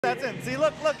That's in. See,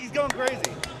 look, he's going crazy.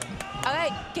 All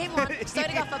right, game one,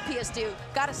 starting off on PS2.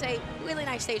 Gotta say, really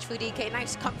nice stage for DK.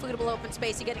 Nice, comfortable open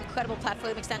space. You get incredible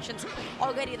platform extensions.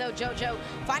 Already, though, JoJo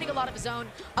finding a lot of his own.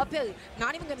 Uphill,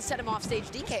 not even going to set him off stage.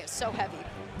 DK is so heavy.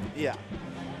 Yeah.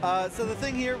 So the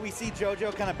thing here, we see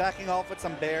JoJo kind of backing off with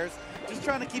some bears, just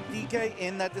trying to keep DK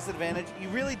in that disadvantage. You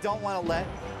really don't want to let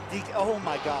DK. Oh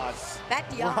my gosh. That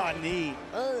DI. Raw knee.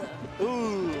 Ugh.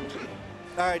 Ooh.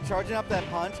 All right, charging up that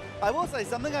punch. I will say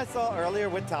something I saw earlier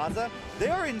with Taza. They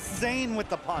are insane with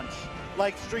the punch,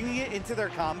 like stringing it into their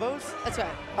combos. That's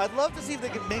right. I'd love to see if they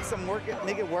could make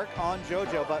it work on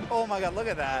JoJo, but oh my God, look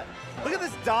at that! Look at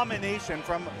this domination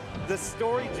from the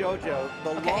story JoJo,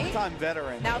 the longtime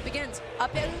veteran. Now it begins.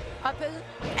 Up in,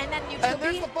 and then you. And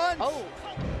there's the punch. Oh,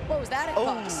 what was that? At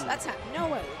box? That's not no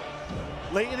way.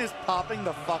 Leighton is popping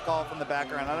the fuck off in the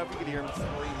background. I don't know if you can hear him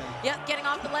screaming. Yep, getting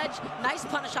off the ledge. Nice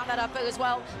punish on that up as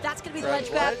well. That's going to be the ledge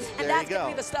grab, and that's going to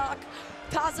be the stock.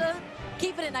 Taza,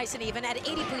 keeping it nice and even at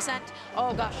 80%.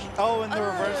 Oh, gosh. Oh, and the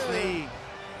reverse knee.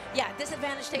 Yeah,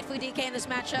 disadvantage state for DK in this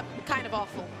matchup. Kind of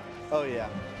awful. Oh, yeah.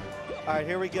 All right,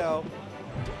 here we go.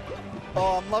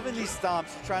 Oh, I'm loving these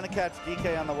stomps. Trying to catch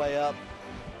DK on the way up.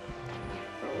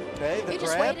 Okay, the He grab.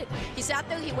 just waited. He sat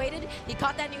there, he waited. He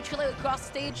caught that neutral across the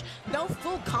stage. No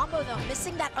full combo, though.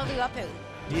 Missing that other up air.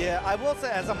 Yeah, I will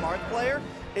say, as a Marth player,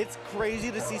 it's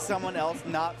crazy to see someone else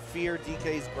not fear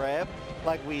DK's grab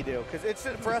like we do. Because it's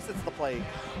for us, it's the plague.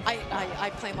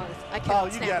 I play Marth. I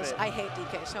can't stand this. It. I hate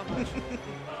DK so much.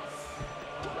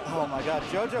 Oh, my God.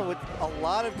 JoJo with a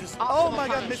lot of just... Optimal oh, my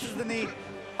punish. God, misses the knee.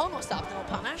 Almost optimal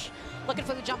punish. Looking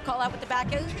for the jump call out with the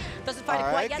back air. Doesn't find it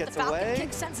quite yet. The Falcon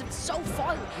kick sends him so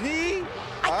far. Knee.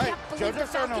 I can't believe the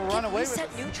Falcon to run kick away reset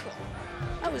with this. neutral.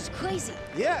 That was crazy.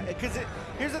 Yeah, because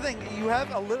here's the thing. You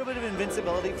have a little bit of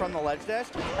invincibility from the ledge dash,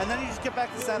 and then you just get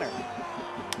back to center.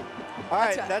 All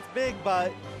right, that's big,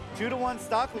 but 2-1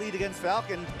 stock lead against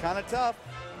Falcon. Kind of tough.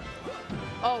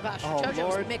 Oh, gosh. Oh,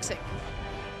 JoJo's mixing.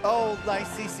 Oh, nice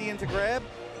CC into grab.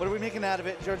 What are we making out of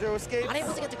it? JoJo escapes.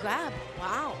 Unable to get the grab.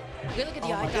 Wow. Really good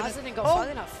DI. Doesn't and go far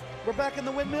enough. We're back in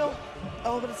the windmill.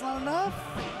 Oh, but it's not enough.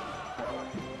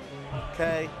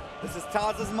 Okay. This is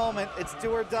Taza's moment. It's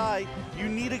do or die. You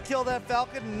need to kill that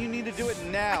Falcon, and you need to do it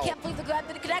now. I can't believe the grab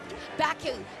didn't connect. Back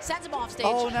here. Sends him off stage.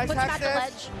 Oh, nice puts him hack at the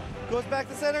ledge. Goes back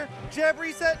to center. Jab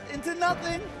reset into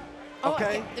nothing. Oh,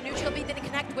 okay. The neutral B didn't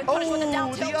connect with punish with the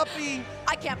down tilt. The up B.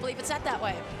 I can't believe it's set that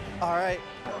way. All right.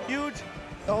 Huge.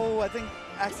 Oh, I think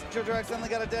JoJo accidentally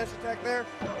got a dash attack there.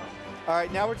 All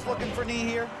right, now we're just looking for knee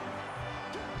here.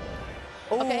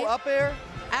 Oh, up air.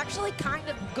 Actually kind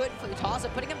of good for Taza,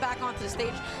 putting him back onto the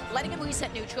stage, letting him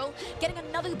reset neutral, getting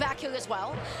another back here as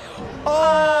well.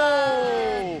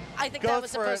 Oh! I think that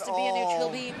was supposed to be a neutral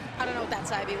beam. I don't know what that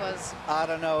side B was. I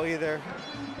don't know either.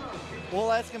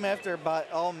 We'll ask him after, but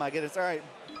oh my goodness. All right,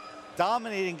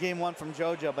 dominating game one from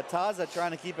JoJo, but Taza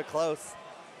trying to keep it close.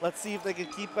 Let's see if they can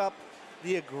keep up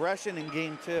the aggression in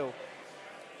game two.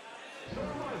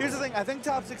 Here's the thing, I think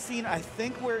top 16, I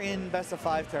think we're in best of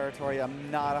 5 territory.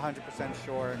 I'm not 100%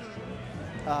 sure.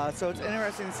 So it's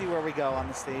interesting to see where we go on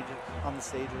the stages.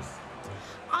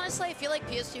 Honestly, I feel like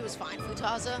PS2 was fine for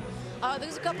Taza.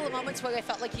 There's a couple of moments where I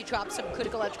felt like he dropped some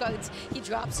critical edge guards. He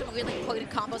dropped some really important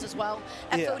combos as well.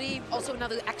 FOD, also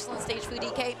another excellent stage for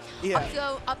DK. Up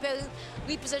throw, up air,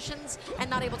 repositions, and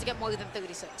not able to get more than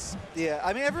 36. Yeah,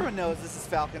 I mean, everyone knows this is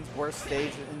Falcon's worst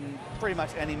stage in pretty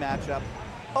much any matchup.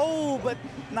 Oh, but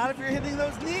not if you're hitting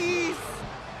those knees.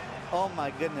 Oh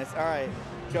my goodness. All right.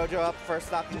 JoJo up first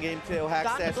stock in game two. Hack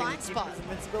stashing to keep his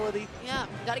invincibility. Yeah,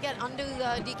 got to get under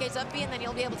DK's up B, and then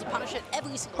you'll be able to punish it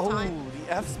every single time. Oh,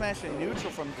 the F smash and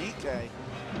neutral from DK.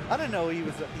 I didn't know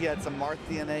he had some Marth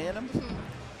DNA in him.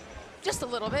 Just a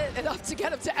little bit, enough to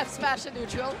get him to F smash and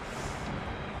neutral.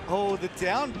 Oh, the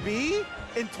down B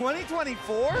in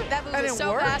 2024? That move is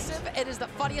so massive. It is the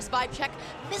funniest vibe check.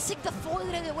 Missing the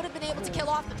forward, and it would have been able to kill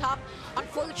off the top.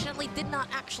 Unfortunately, did not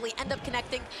actually end up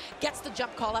connecting. Gets the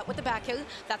jump call out with the back heel.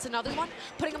 That's another one.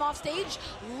 Putting him off stage.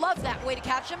 Love that way to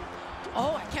catch him.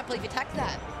 Oh, I can't believe he teched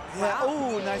that. Yeah. Wow.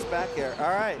 Oh, nice back air. All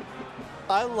right.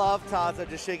 I love Taza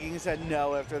just shaking his head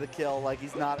no after the kill, like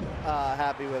he's not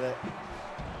happy with it.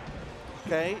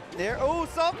 Okay, there. Oh,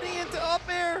 soft knee into up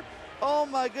air. Oh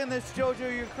my goodness,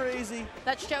 JoJo, you're crazy.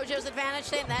 That's JoJo's advantage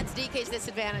state, and that's DK's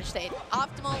disadvantage state.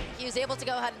 Optimal, he was able to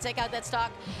go ahead and take out that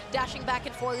stock, dashing back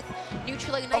and forth,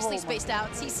 neutrally, nicely spaced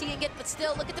out, CCing it, but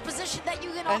still, look at the position that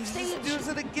you're in off stage. And just does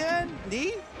it again,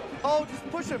 knee? Oh, just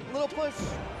push him, little push.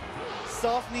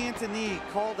 Soft knee into knee,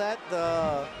 call that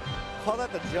the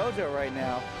JoJo right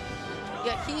now.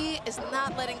 Yeah, he is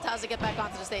not letting Taza get back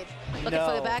onto the stage. Looking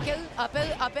for the back air, up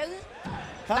air, up air.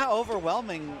 Kind of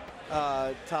overwhelming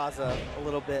Taza a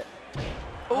little bit.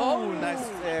 Oh, nice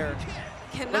there.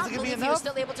 Cannot believe he was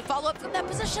still able to follow up from that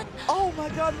position. Oh my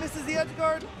God, misses the edge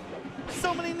guard.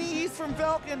 So many knees from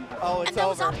Falcon. Oh, it's and that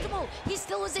over. was optimal. He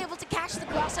still was able to catch the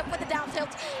cross up with the down tilt.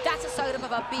 That's a sign of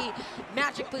a B.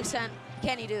 Magic percent.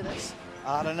 Can he do this?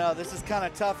 I don't know. This is kind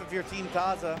of tough if you're Team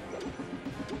Taza.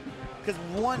 Because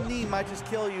one knee might just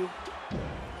kill you.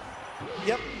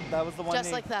 Yep, that was the one knee.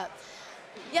 Just like that.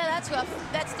 Yeah, that's rough.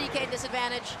 That's DK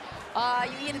disadvantage.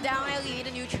 You need a down air, you need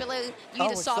a neutral air, you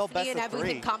need a soft knee, and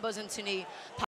everything combos into knee.